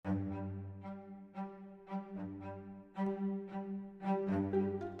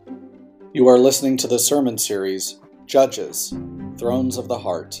You are listening to the sermon series, Judges, Thrones of the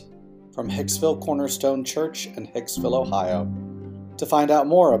Heart, from Hicksville Cornerstone Church in Hicksville, Ohio. To find out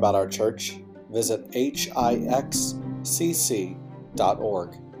more about our church, visit hixcc.org.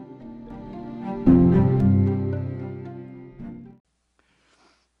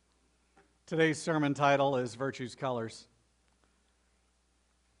 Today's sermon title is Virtue's Colors.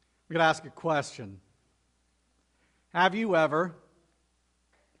 I'm going to ask a question. Have you ever,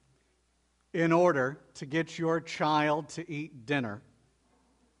 in order to get your child to eat dinner,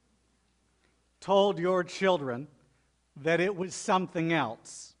 told your children that it was something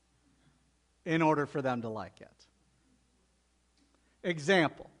else in order for them to like it?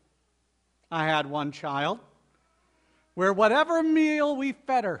 Example, I had one child where whatever meal we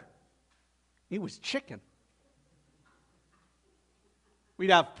fed her, it was chicken.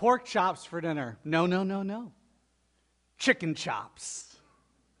 We'd have pork chops for dinner. No. Chicken chops.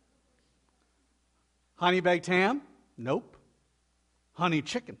 Honey baked ham? Nope. Honey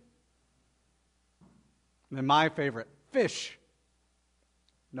chicken. And then my favorite, fish.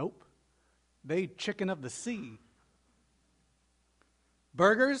 Nope. They chicken of the sea.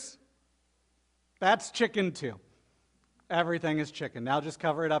 Burgers? That's chicken too. Everything is chicken. Now just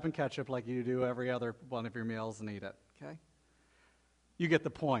cover it up in ketchup like you do every other one of your meals and eat it, okay? You get the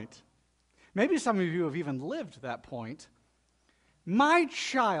point. Maybe some of you have even lived that point. My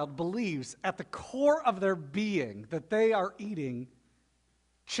child believes at the core of their being that they are eating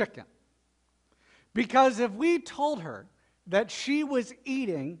chicken. Because if we told her that she was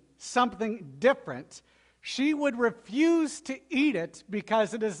eating something different, she would refuse to eat it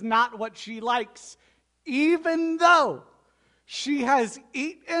because it is not what she likes, even though she has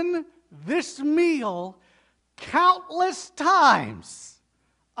eaten this meal countless times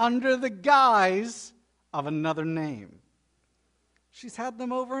under the guise of another name. She's had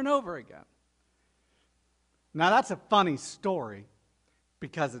them over and over again. Now that's a funny story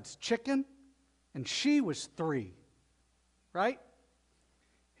because it's chicken and she was 3, right?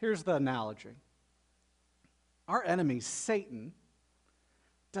 Here's the analogy. Our enemy, Satan,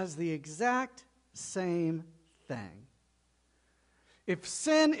 does the exact same thing. If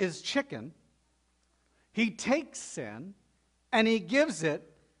sin is chicken, he takes sin and he gives it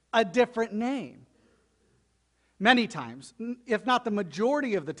a different name. Many times, if not the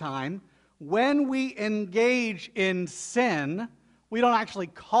majority of the time, when we engage in sin, we don't actually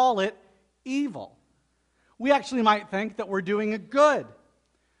call it evil. We actually might think that we're doing a good.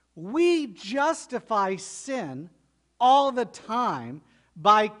 We justify sin all the time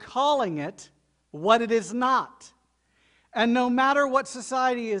by calling it what it is not. And no matter what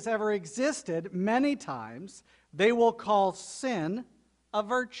society has ever existed, many times they will call sin a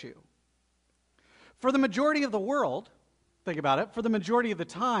virtue. For the majority of the world, think about it, for the majority of the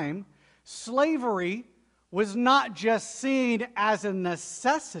time, slavery was not just seen as a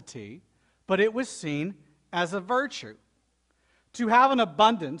necessity, but it was seen as a virtue. To have an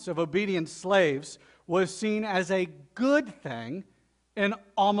abundance of obedient slaves was seen as a good thing in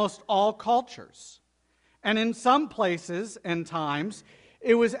almost all cultures. And in some places and times,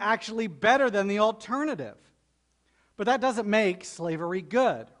 it was actually better than the alternative. But that doesn't make slavery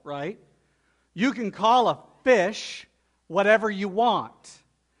good, right? You can call a fish whatever you want.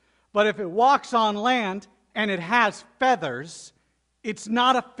 But if it walks on land and it has feathers, it's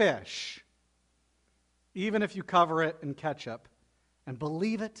not a fish. Even if you cover it in ketchup and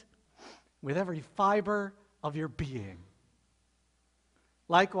believe it with every fiber of your being.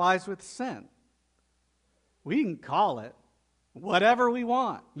 Likewise with sin. We can call it whatever we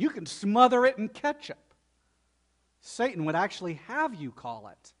want. You can smother it in ketchup. Satan would actually have you call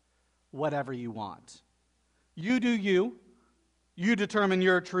it whatever you want. You do you. You determine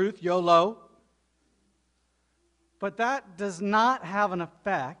your truth, YOLO. But that does not have an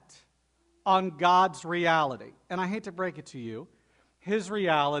effect on God's reality. And I hate to break it to you, His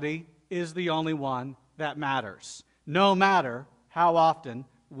reality is the only one that matters, no matter how often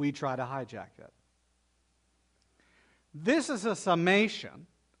we try to hijack it. This is a summation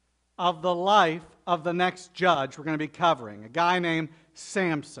of the life of the next judge we're going to be covering, a guy named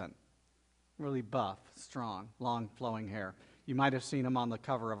Swanson. Really buff, strong, long flowing hair. You might have seen him on the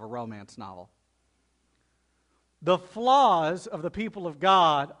cover of a romance novel. The flaws of the people of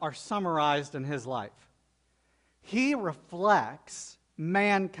God are summarized in his life. He reflects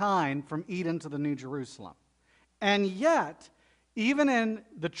mankind from Eden to the New Jerusalem. And yet, even in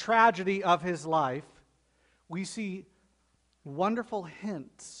the tragedy of his life, we see wonderful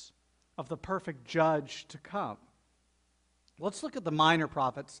hints of the perfect judge to come. Let's look at the minor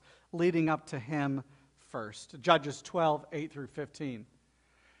prophets leading up to him first. Judges 12, 8 through 15.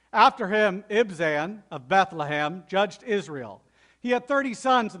 After him, Ibzan of Bethlehem judged Israel. He had 30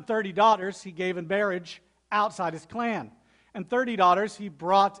 sons and 30 daughters he gave in marriage outside his clan. And 30 daughters he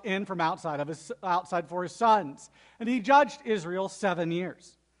brought in from outside for his sons. And he judged Israel 7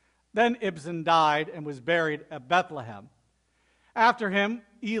 years. Then Ibzan died and was buried at Bethlehem. After him,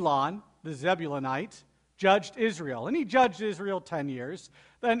 Elon, the Zebulunite, judged Israel. And he judged Israel 10 years.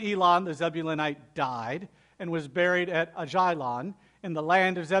 Then Elon, the Zebulunite, died and was buried at Ajalon in the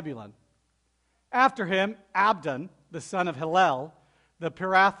land of Zebulun. After him, Abdon, the son of Hillel, the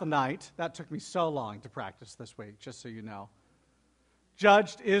Pirathonite, that took me so long to practice this week, just so you know,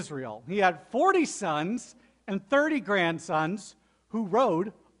 judged Israel. He had 40 sons and 30 grandsons who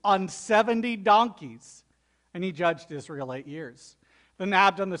rode on 70 donkeys, and he judged Israel 8 years. Then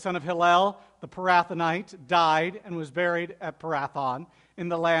Abdon, the son of Hillel, the Pirathonite, died and was buried at Pirathon in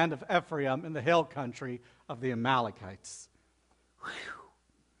the land of Ephraim in the hill country of the Amalekites. Whew.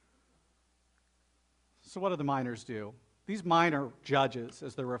 So what do the minors do? These minor judges,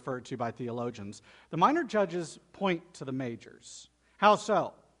 as they're referred to by theologians, the minor judges point to the majors. How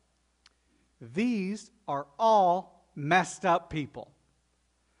so? These are all messed up people.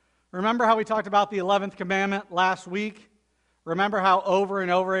 Remember how we talked about the 11th commandment last week? Remember how over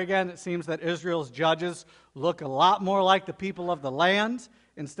and over again it seems that Israel's judges look a lot more like the people of the land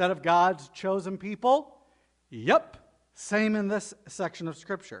instead of God's chosen people? Yep, same in this section of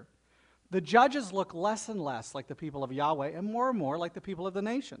Scripture. The judges look less and less like the people of Yahweh and more like the people of the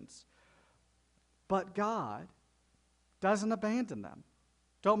nations. But God doesn't abandon them.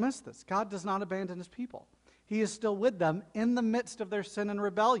 Don't miss this. God does not abandon his people. He is still with them in the midst of their sin and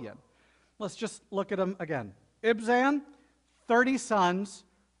rebellion. Let's just look at them again. Ibzan, 30 sons,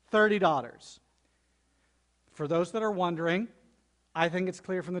 30 daughters. For those that are wondering, I think it's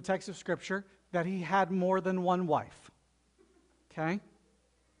clear from the text of Scripture that he had more than one wife. Okay?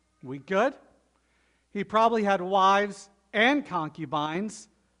 We good? He probably had wives and concubines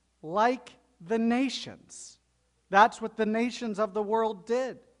like the nations. That's what the nations of the world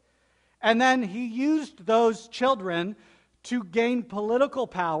did. And then he used those children to gain political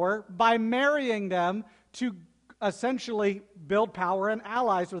power by marrying them to essentially build power and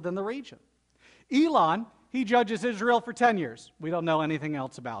allies within the region. Elon, he judges Israel for 10 years. We don't know anything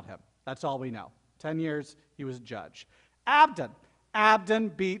else about him. That's all we know. 10 years, he was judge. Abdon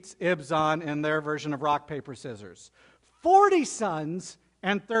beats Ibzan in their version of rock, paper, scissors. 40 sons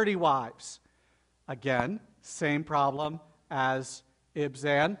and 30 wives. Again, same problem as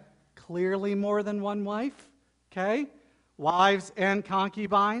Ibzan. Clearly more than one wife, okay? Wives and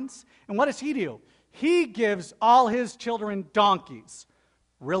concubines. And what does he do? He gives all his children donkeys.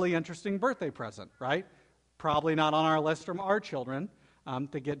 Really interesting birthday present, right? Probably not on our list from our children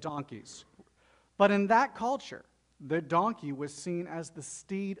to get donkeys. But in that culture, the donkey was seen as the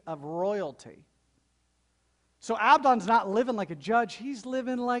steed of royalty. So Abdon's not living like a judge, he's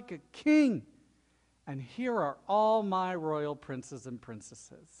living like a king. And here are all my royal princes and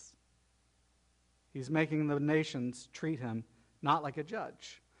princesses. He's making the nations treat him not like a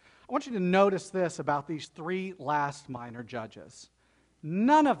judge. I want you to notice this about these three last minor judges.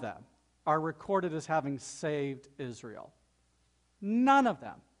 None of them are recorded as having saved Israel. None of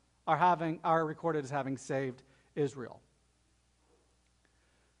them are recorded as having saved Israel.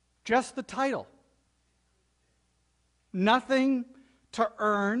 Just the title. Nothing to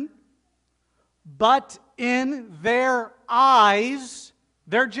earn, but in their eyes,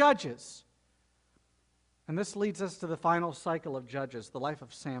 they're judges. And this leads us to the final cycle of judges, the life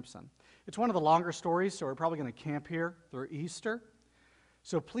of Samson. It's one of the longer stories, so we're probably going to camp here through Easter.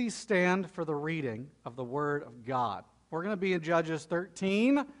 So please stand for the reading of the Word of God. We're going to be in Judges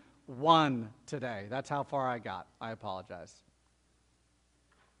 13:1 today. That's how far I got. I apologize.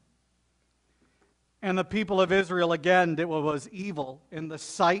 And the people of Israel again did what was evil in the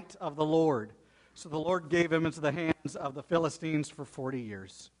sight of the Lord. So the Lord gave him into the hands of the Philistines for 40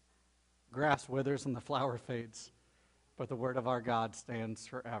 years. Grass withers and the flower fades, but the word of our God stands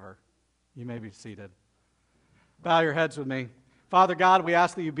forever. You may be seated. Bow your heads with me. Father God, we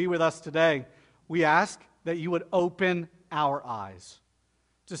ask that you be with us today. We ask that you would open our eyes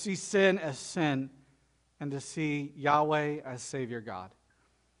to see sin as sin and to see Yahweh as Savior God.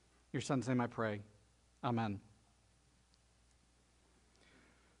 In your Son's name I pray. Amen.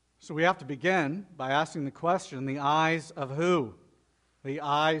 So we have to begin by asking the question, the eyes of who? The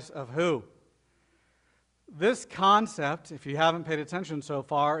eyes of who? This concept, if you haven't paid attention so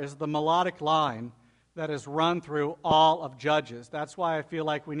far, is the melodic line that is run through all of Judges. That's why I feel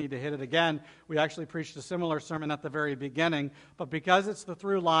like we need to hit it again. We actually preached a similar sermon at the very beginning, but because it's the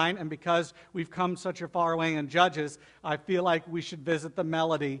through line and because we've come such a far way in Judges, I feel like we should visit the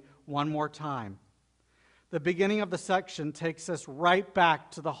melody one more time. The beginning of the section takes us right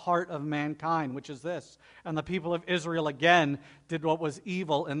back to the heart of mankind, which is this: and the people of Israel again did what was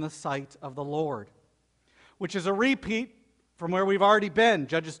evil in the sight of the Lord, which is a repeat from where we've already been.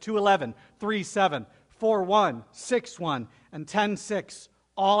 Judges 2:11, 3:7, 4:1, 6:1, and 10:6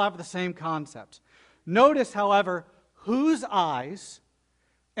 all have the same concept. Notice, however, whose eyes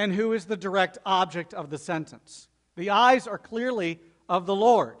and who is the direct object of the sentence. The eyes are clearly of the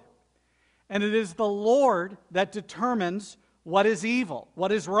Lord. And it is the Lord that determines what is evil,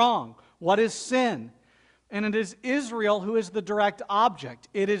 what is wrong, what is sin. And it is Israel who is the direct object.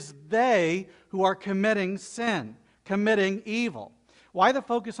 It is they who are committing sin, committing evil. Why the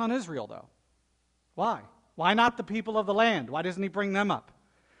focus on Israel, though? Why? Why not the people of the land? Why doesn't he bring them up?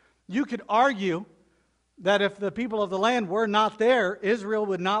 You could argue that if the people of the land were not there, Israel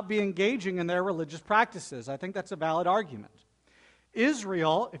would not be engaging in their religious practices. I think that's a valid argument.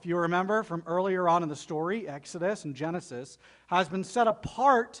 Israel, if you remember from earlier on in the story, Exodus and Genesis, has been set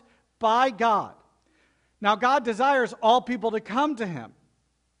apart by God. Now, God desires all people to come to him.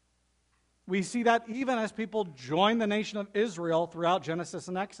 We see that even as people join the nation of Israel throughout Genesis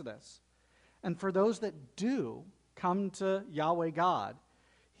and Exodus. And for those that do come to Yahweh God,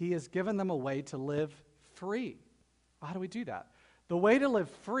 he has given them a way to live free. How do we do that? The way to live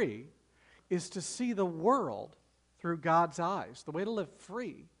free is to see the world through God's eyes. The way to live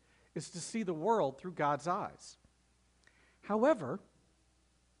free is to see the world through God's eyes. However,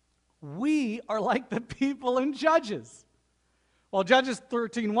 we are like the people in Judges. While Judges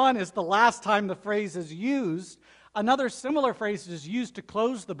 13:1 is the last time the phrase is used, another similar phrase is used to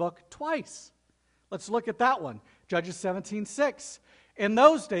close the book twice. Let's look at that one. Judges 17:6. In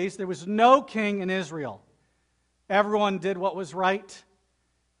those days, there was no king in Israel. Everyone did what was right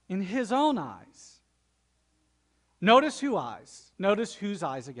in his own eyes. Notice whose eyes. Notice whose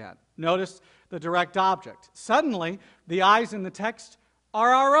eyes again. Notice the direct object. Suddenly, the eyes in the text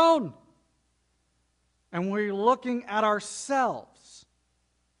are our own. And we're looking at ourselves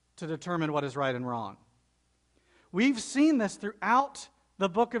to determine what is right and wrong. We've seen this throughout the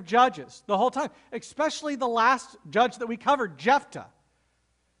book of Judges, the whole time, especially the last judge that we covered, Jephthah.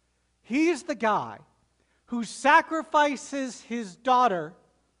 He's the guy who sacrifices his daughter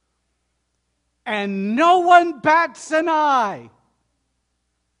and no one bats an eye.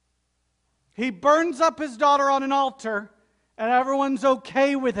 He burns up his daughter on an altar, and everyone's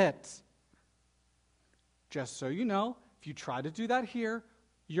okay with it. Just so you know, if you try to do that here,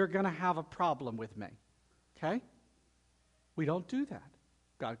 you're going to have a problem with me. Okay? We don't do that.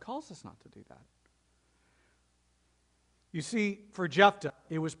 God calls us not to do that. You see, for Jephthah,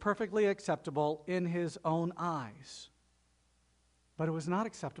 it was perfectly acceptable in his own eyes, but it was not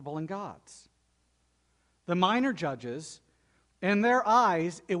acceptable in God's. The minor judges, in their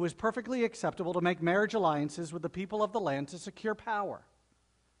eyes, it was perfectly acceptable to make marriage alliances with the people of the land to secure power.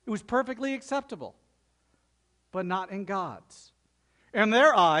 It was perfectly acceptable, but not in God's. In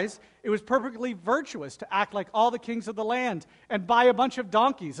their eyes, it was perfectly virtuous to act like all the kings of the land and buy a bunch of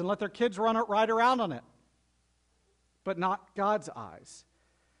donkeys and let their kids ride around on it, but not God's eyes.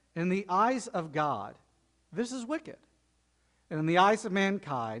 In the eyes of God, this is wicked. And in the eyes of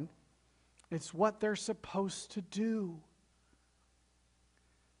mankind, it's what they're supposed to do.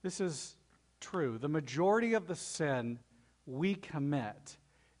 This is true. The majority of the sin we commit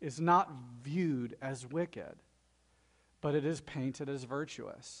is not viewed as wicked, but it is painted as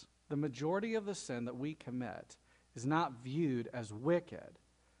virtuous. The majority of the sin that we commit is not viewed as wicked,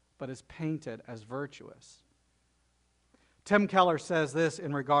 but is painted as virtuous. Tim Keller says this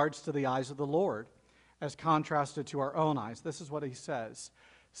in regards to the eyes of the Lord as contrasted to our own eyes. This is what he says.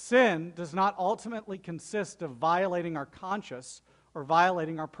 Sin does not ultimately consist of violating our conscience or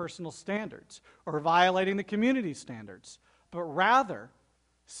violating our personal standards or violating the community standards, but rather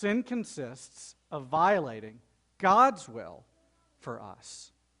sin consists of violating God's will for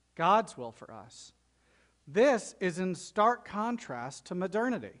us. God's will for us. This is in stark contrast to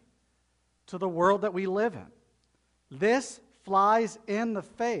modernity, to the world that we live in. This flies in the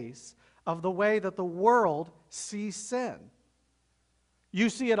face of the way that the world sees sin. You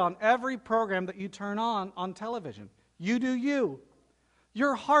see it on every program that you turn on television. You do you.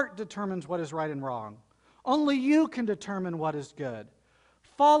 Your heart determines what is right and wrong. Only you can determine what is good.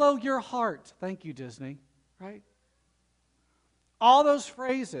 Follow your heart. Thank you, Disney. Right? All those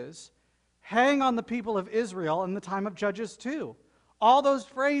phrases hang on the people of Israel in the time of Judges too. All those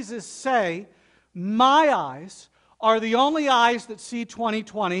phrases say, My eyes are the only eyes that see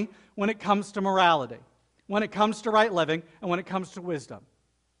 2020 when it comes to morality, when it comes to right living, and when it comes to wisdom.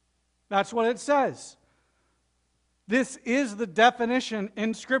 That's what it says. This is the definition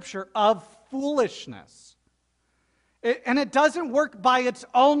in Scripture of foolishness. And it doesn't work by its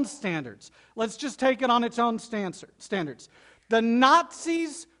own standards. Let's just take it on its own standards. The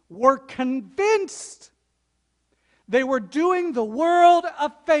Nazis were convinced they were doing the world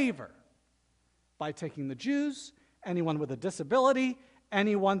a favor by taking the Jews, anyone with a disability,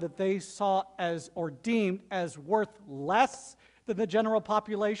 anyone that they saw as or deemed as worth less than the general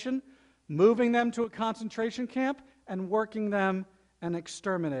population, moving them to a concentration camp and working them and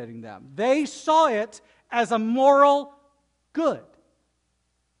exterminating them. They saw it as a moral good.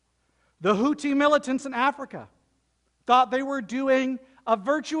 The Houthi militants in Africa thought they were doing a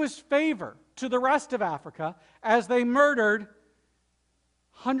virtuous favor to the rest of Africa as they murdered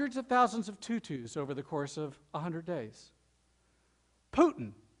hundreds of thousands of Tutus over the course of 100 days.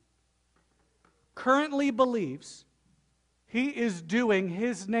 Putin currently believes he is doing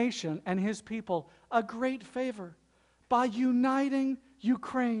his nation and his people a great favor by uniting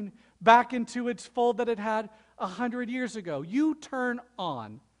Ukraine back into its fold that it had 100 years ago. You turn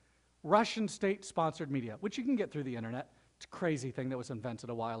on Russian state-sponsored media, which you can get through the internet. It's a crazy thing that was invented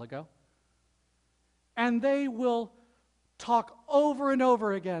a while ago. And they will talk over and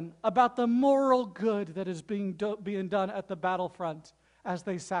over again about the moral good that is being done at the battlefront as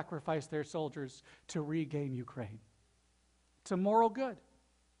they sacrifice their soldiers to regain Ukraine. It's a moral good.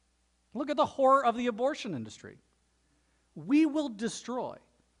 Look at the horror of the abortion industry. We will destroy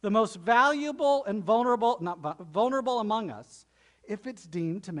the most valuable and vulnerable among us if it's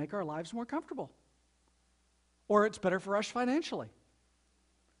deemed to make our lives more comfortable, or it's better for us financially.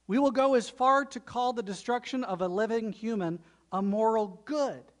 We will go as far to call the destruction of a living human a moral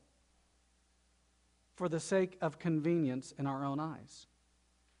good for the sake of convenience in our own eyes.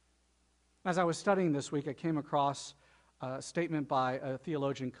 As I was studying this week, I came across a statement by a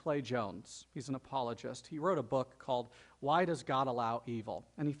theologian, Clay Jones. He's an apologist. He wrote a book called Why Does God Allow Evil?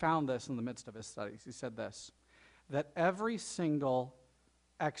 And he found this in the midst of his studies. He said this, that every single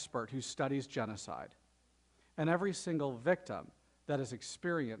expert who studies genocide and every single victim that has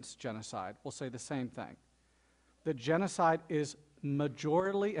experienced genocide will say the same thing, that genocide is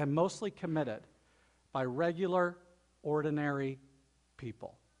majorly and mostly committed by regular, ordinary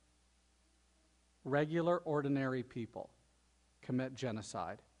people. Regular, ordinary people commit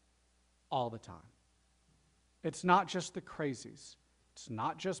genocide all the time. It's not just the crazies. It's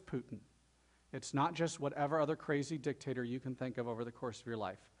not just Putin. It's not just whatever other crazy dictator you can think of over the course of your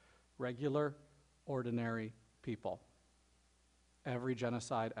life. Regular, ordinary people. Every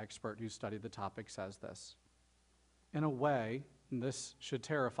genocide expert who studied the topic says this. In a way, and this should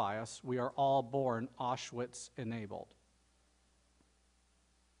terrify us, we are all born Auschwitz-enabled.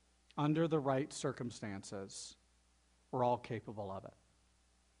 Under the right circumstances, we're all capable of it.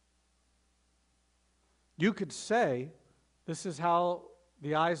 You could say this is how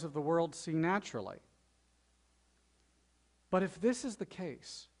the eyes of the world see naturally. But if this is the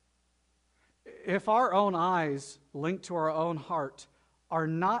case, if our own eyes linked to our own heart are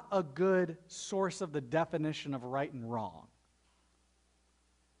not a good source of the definition of right and wrong,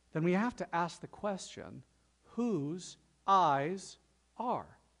 then we have to ask the question, whose eyes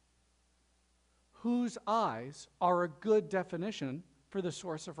are? Whose eyes are a good definition for the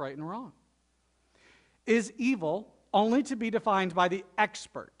source of right and wrong? Is evil only to be defined by the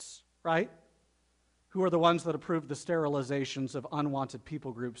experts, right? Who are the ones that approved the sterilizations of unwanted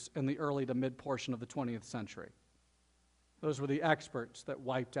people groups in the early to mid portion of the 20th century. Those were the experts that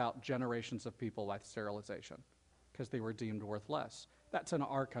wiped out generations of people by sterilization because they were deemed worth less. That's in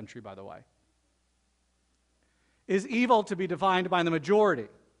our country, by the way. Is evil to be defined by the majority?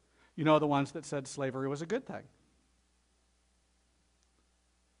 You know, the ones that said slavery was a good thing.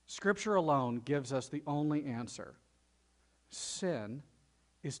 Scripture alone gives us the only answer. Sin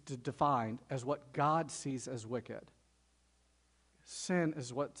is defined as what God sees as wicked. Sin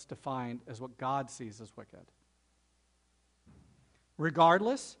is what's defined as what God sees as wicked.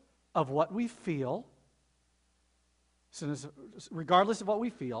 Regardless of what we feel, sin is, regardless of what we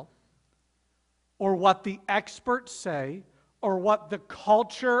feel, or what the experts say, or what the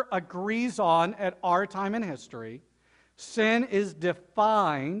culture agrees on at our time in history, sin is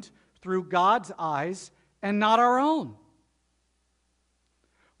defined through God's eyes and not our own.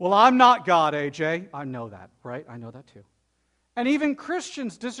 Well, I'm not God, AJ. I know that, right? I know that too. And even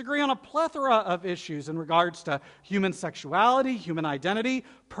Christians disagree on a plethora of issues in regards to human sexuality, human identity,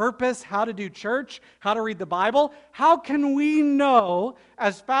 purpose, how to do church, how to read the Bible. How can we know,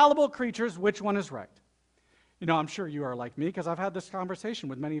 as fallible creatures, which one is right? You know, I'm sure you are like me because I've had this conversation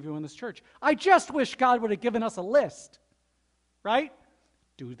with many of you in this church. I just wish God would have given us a list, right?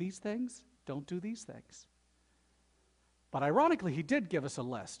 Do these things, don't do these things. But ironically, he did give us a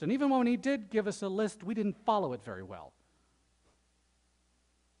list. And even when he did give us a list, we didn't follow it very well.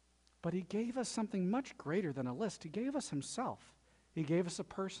 But he gave us something much greater than a list. He gave us himself. He gave us a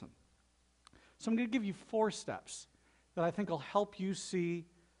person. So I'm going to give you 4 steps that I think will help you see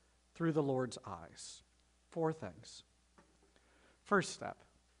through the Lord's eyes. 4 things. First step.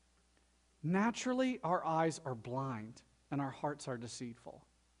 Naturally, our eyes are blind and our hearts are deceitful.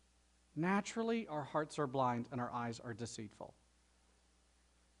 Naturally, our hearts are blind and our eyes are deceitful.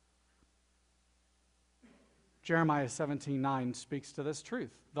 Jeremiah 17:9 speaks to this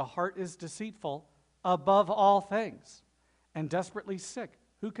truth. The heart is deceitful above all things and desperately sick.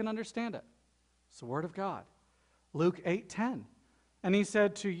 Who can understand it? It's the word of God. Luke 8:10. And he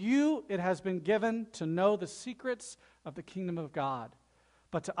said, to you it has been given to know the secrets of the kingdom of God,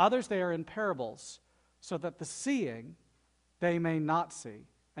 but to others they are in parables, so that the seeing they may not see,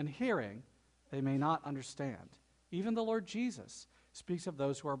 and hearing they may not understand. Even the Lord Jesus speaks of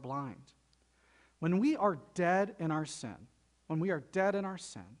those who are blind. When we are dead in our sin,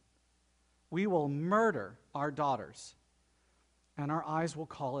 we will murder our daughters, and our eyes will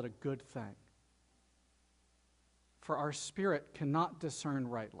call it a good thing. For our spirit cannot discern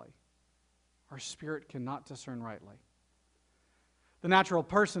rightly. Our spirit cannot discern rightly. The natural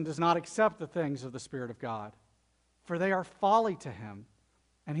person does not accept the things of the Spirit of God, for they are folly to him,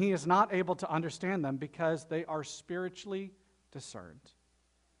 and he is not able to understand them because they are spiritually discerned.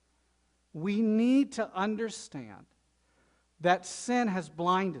 We need to understand that sin has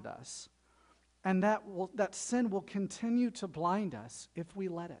blinded us, and that sin will continue to blind us if we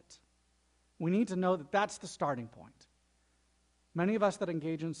let it. We need to know that that's the starting point. Many of us that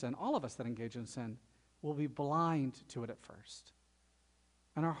engage in sin, all of us that engage in sin, will be blind to it at first.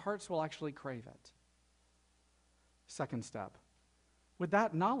 And our hearts will actually crave it. Second step. With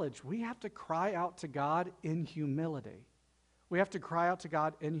that knowledge, we have to cry out to God in humility. We have to cry out to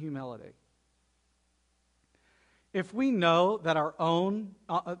God in humility. If we know that on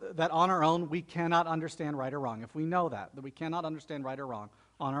our own we cannot understand right or wrong, if we know that we cannot understand right or wrong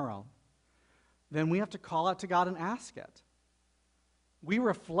on our own, then we have to call out to God and ask it. We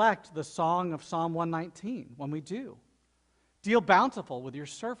reflect the song of Psalm 119 when we do. Deal bountiful with your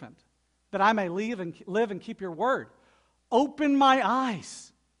servant, that I may live and keep your word. Open my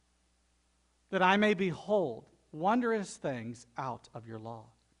eyes, that I may behold wondrous things out of your law.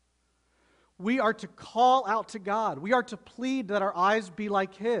 We are to call out to God. We are to plead that our eyes be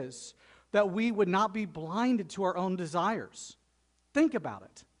like his, that we would not be blinded to our own desires. Think about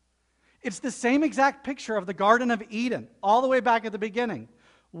it. It's the same exact picture of the Garden of Eden, all the way back at the beginning.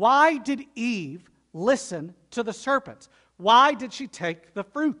 Why did Eve listen to the serpent? Why did she take the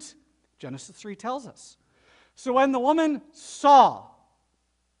fruit? Genesis 3 tells us. So when the woman saw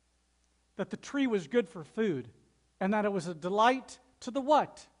that the tree was good for food and that it was a delight to the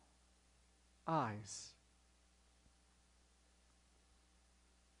what? Eyes.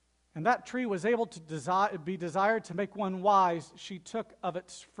 And that tree was able to be desired to make one wise. She took of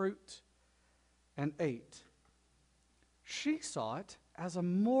its fruit and ate. She saw it as a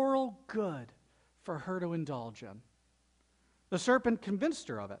moral good for her to indulge in. The serpent convinced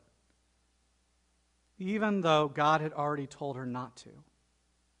her of it, even though God had already told her not to.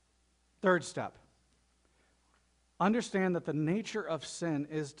 Third step. Understand that the nature of sin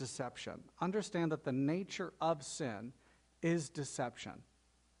is deception. Understand that the nature of sin is deception.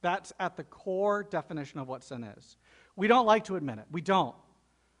 That's at the core definition of what sin is. We don't like to admit it. We don't.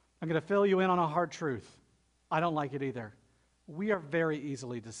 I'm going to fill you in on a hard truth. I don't like it either. We are very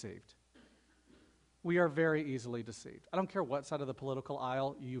easily deceived. We are very easily deceived. I don't care what side of the political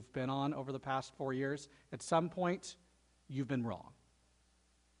aisle you've been on over the past 4 years. At some point, you've been wrong.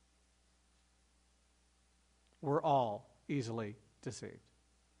 We're all easily deceived.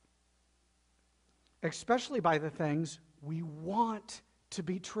 Especially by the things we want to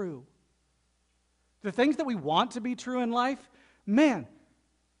be true. The things that we want to be true in life, man,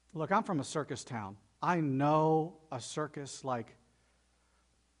 look, I'm from a circus town. I know a circus like,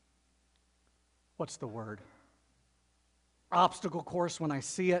 what's the word? Obstacle course when I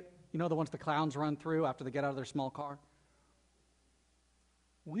see it. You know the ones the clowns run through after they get out of their small car?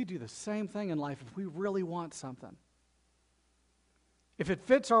 We do the same thing in life if we really want something. If it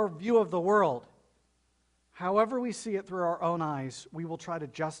fits our view of the world, however we see it through our own eyes, we will try to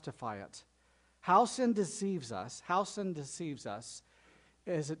justify it. How sin deceives us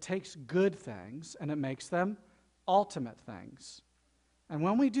is it takes good things and it makes them ultimate things. And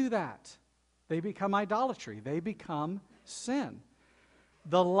when we do that, they become idolatry. They become sin.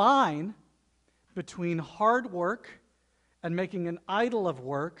 The line between hard work and making an idol of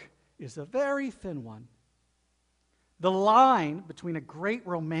work is a very thin one. The line between a great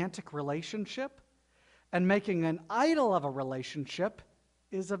romantic relationship and making an idol of a relationship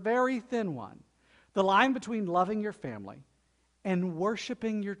is a very thin one. The line between loving your family and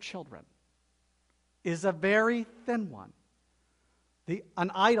worshiping your children is a very thin one.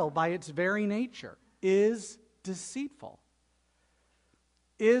 An idol, by its very nature, is deceitful.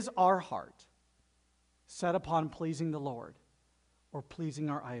 Is our heart set upon pleasing the Lord or pleasing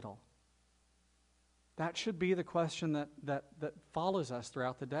our idol? That should be the question that follows us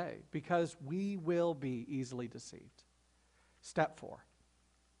throughout the day, because we will be easily deceived. Step 4.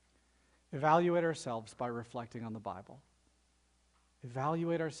 Evaluate ourselves by reflecting on the Bible.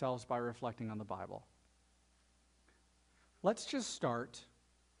 Evaluate ourselves by reflecting on the Bible. Let's just start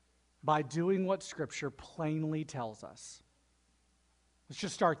by doing what Scripture plainly tells us. Let's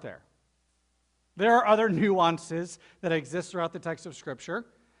just start there. There are other nuances that exist throughout the text of Scripture,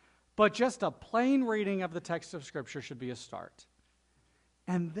 but just a plain reading of the text of Scripture should be a start.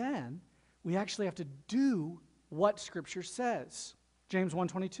 And then we actually have to do what Scripture says. James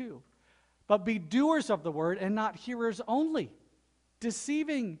 1:22. But be doers of the word and not hearers only,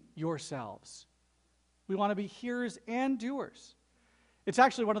 deceiving yourselves. We want to be hearers and doers. It's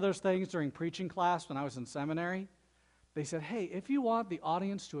actually one of those things during preaching class when I was in seminary. They said, hey, if you want the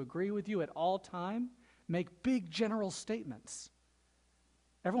audience to agree with you at all time, make big general statements.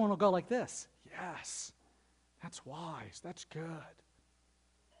 Everyone will go like this. Yes, that's wise, that's good.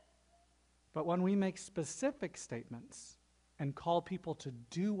 But when we make specific statements and call people to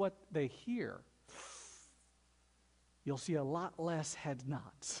do what they hear, you'll see a lot less head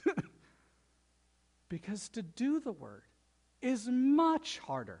nods. Because to do the word is much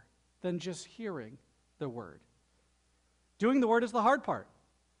harder than just hearing the word. Doing the word is the hard part.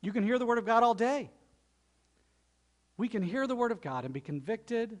 You can hear the word of God all day. We can hear the word of God and be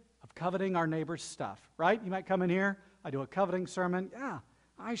convicted of coveting our neighbor's stuff, right? You might come in here, I do a coveting sermon. Yeah,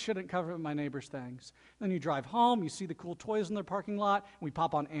 I shouldn't covet my neighbor's things. Then you drive home, you see the cool toys in their parking lot, and we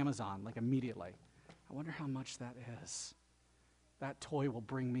pop on Amazon, like immediately. I wonder how much that is. That toy will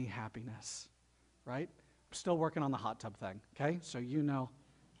bring me happiness, right? I'm still working on the hot tub thing, okay? So you know,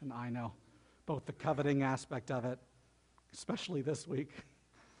 and I know, both the coveting aspect of it, especially this week.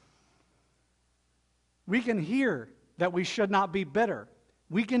 We can hear that we should not be bitter.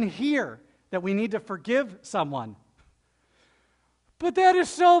 We can hear that we need to forgive someone. But that is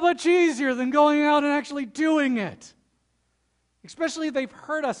so much easier than going out and actually doing it. Especially if they've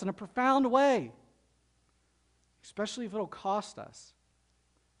hurt us in a profound way. Especially if it'll cost us.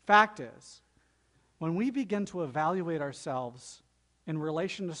 Fact is, when we begin to evaluate ourselves in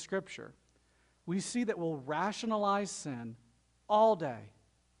relation to Scripture, we see that we'll rationalize sin all day.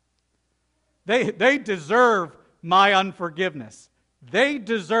 They deserve my unforgiveness. They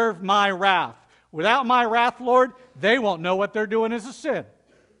deserve my wrath. Without my wrath, Lord, they won't know what they're doing is a sin.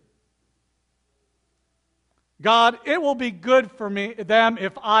 God, it will be good for them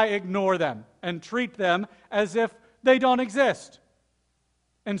if I ignore them and treat them as if they don't exist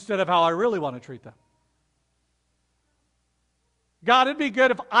instead of how I really want to treat them. God, it'd be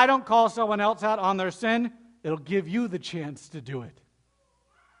good if I don't call someone else out on their sin. It'll give you the chance to do it.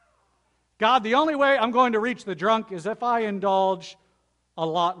 God, the only way I'm going to reach the drunk is if I indulge a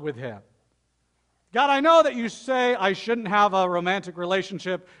lot with him. God, I know that you say I shouldn't have a romantic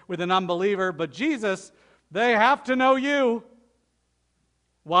relationship with an unbeliever, but Jesus, they have to know you.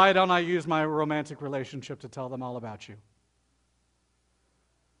 Why don't I use my romantic relationship to tell them all about you?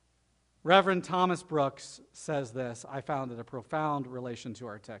 Reverend Thomas Brooks says this. I found it a profound relation to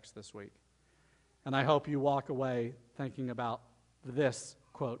our text this week. And I hope you walk away thinking about this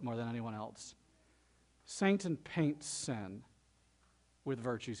quote more than anyone else. Satan paints sin with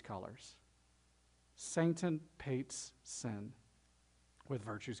virtue's colors. Satan paints sin with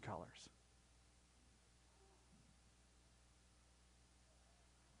virtue's colors.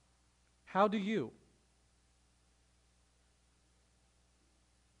 How do you?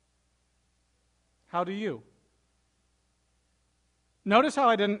 How do you? Notice how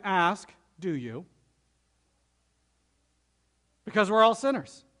I didn't ask, do you? Because we're all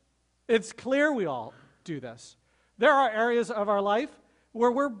sinners. It's clear we all do this. There are areas of our life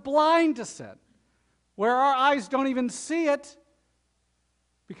where we're blind to sin, where our eyes don't even see it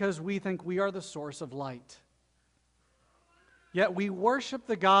because we think we are the source of light Yet we worship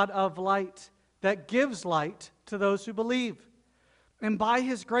the God of light that gives light to those who believe. And by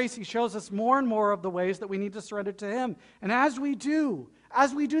his grace, he shows us more and more of the ways that we need to surrender to him. And as we do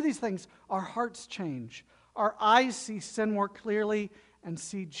these things, our hearts change. Our eyes see sin more clearly and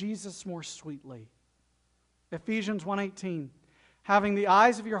see Jesus more sweetly. Ephesians 1:18, having the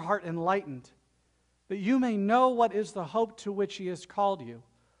eyes of your heart enlightened, that you may know what is the hope to which he has called you,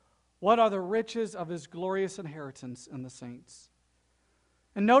 what are the riches of his glorious inheritance in the saints.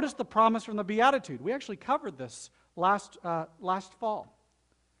 And notice the promise from the Beatitude. We actually covered this last fall.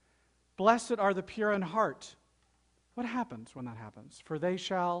 Blessed are the pure in heart. What happens when that happens? For they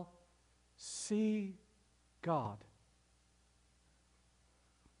shall see God.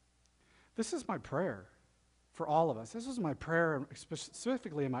 This is my prayer for all of us. This was my prayer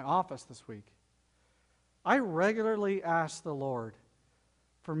specifically in my office this week. I regularly ask the Lord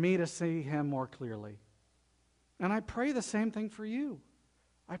for me to see him more clearly. And I pray the same thing for you.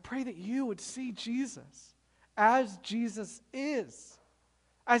 I pray that you would see Jesus as Jesus is,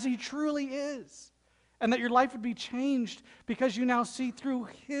 as he truly is, and that your life would be changed because you now see through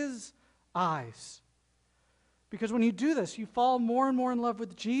his eyes. Because when you do this, you fall more and more in love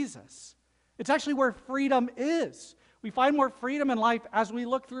with Jesus. It's actually where freedom is. We find more freedom in life as we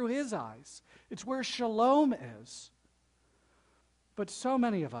look through his eyes. It's where shalom is. But so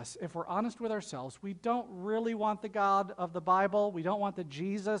many of us, if we're honest with ourselves, we don't really want the God of the Bible. We don't want the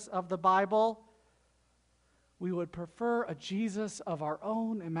Jesus of the Bible. We would prefer a Jesus of our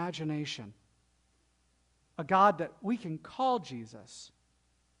own imagination. A God that we can call Jesus.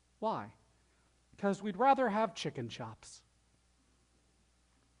 Why? Because we'd rather have chicken chops.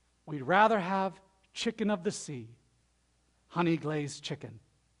 We'd rather have chicken of the sea, honey glazed chicken,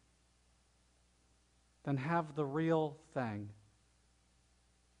 than have the real thing.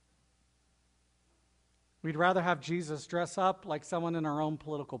 We'd rather have Jesus dress up like someone in our own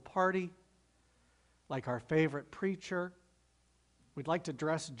political party, like our favorite preacher. We'd like to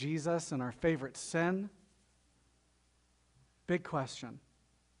dress Jesus in our favorite sin. Big question.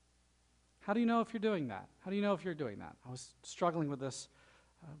 How do you know if you're doing that? How do you know if you're doing that? I was struggling with this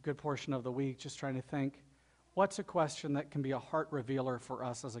a good portion of the week, just trying to think, what's a question that can be a heart revealer for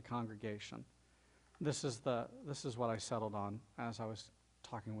us as a congregation? This is what I settled on as I was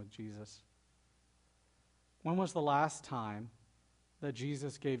talking with Jesus. When was the last time that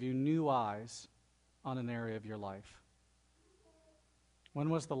Jesus gave you new eyes on an area of your life?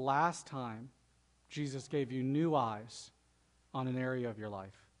 When was the last time Jesus gave you new eyes on an area of your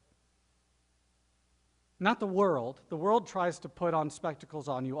life? Not the world. The world tries to put on spectacles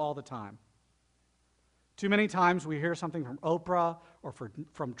on you all the time. Too many times we hear something from Oprah or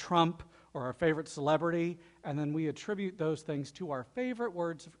from Trump or our favorite celebrity, and then we attribute those things to our favorite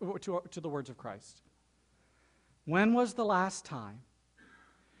words, to the words of Christ. When was the last time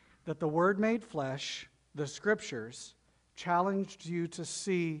that the Word made flesh, the Scriptures, challenged you to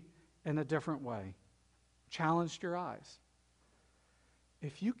see in a different way? Challenged your eyes?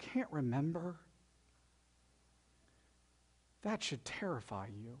 If you can't remember, that should terrify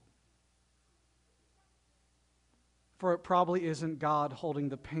you. For it probably isn't God holding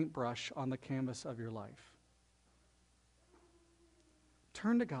the paintbrush on the canvas of your life.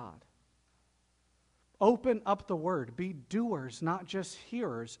 Turn to God. Open up the Word. Be doers, not just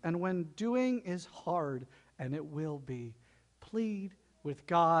hearers. And when doing is hard, and it will be, plead with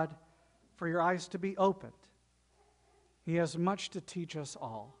God for your eyes to be opened. He has much to teach us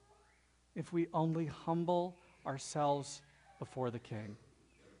all if we only humble ourselves before the King.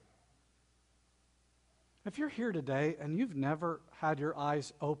 If you're here today and you've never had your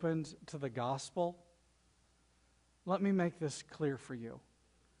eyes opened to the gospel, let me make this clear for you.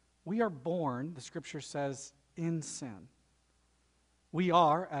 We are born, the Scripture says, in sin. We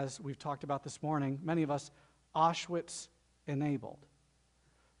are, as we've talked about this morning, many of us, Auschwitz-enabled.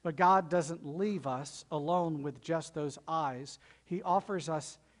 But God doesn't leave us alone with just those eyes. He offers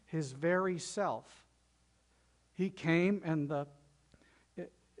us His very self. He came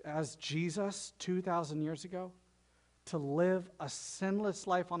as Jesus 2,000 years ago to live a sinless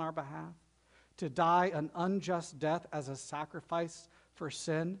life on our behalf, to die an unjust death as a sacrifice for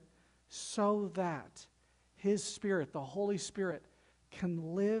sin, so that His Spirit, the Holy Spirit,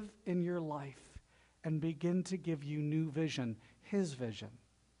 can live in your life and begin to give you new vision, His vision.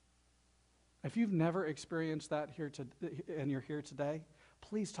 If you've never experienced that and you're here today,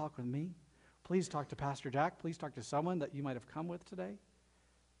 please talk with me. Please talk to Pastor Jack. Please talk to someone that you might have come with today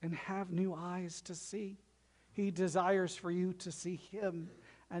and have new eyes to see. He desires for you to see Him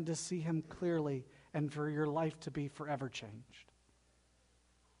and to see Him clearly and for your life to be forever changed.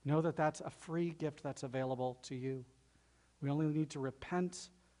 Know that that's a free gift that's available to you. We only need to repent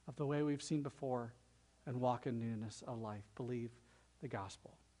of the way we've seen before and walk in newness of life. Believe the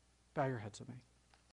gospel. Bow your heads with me.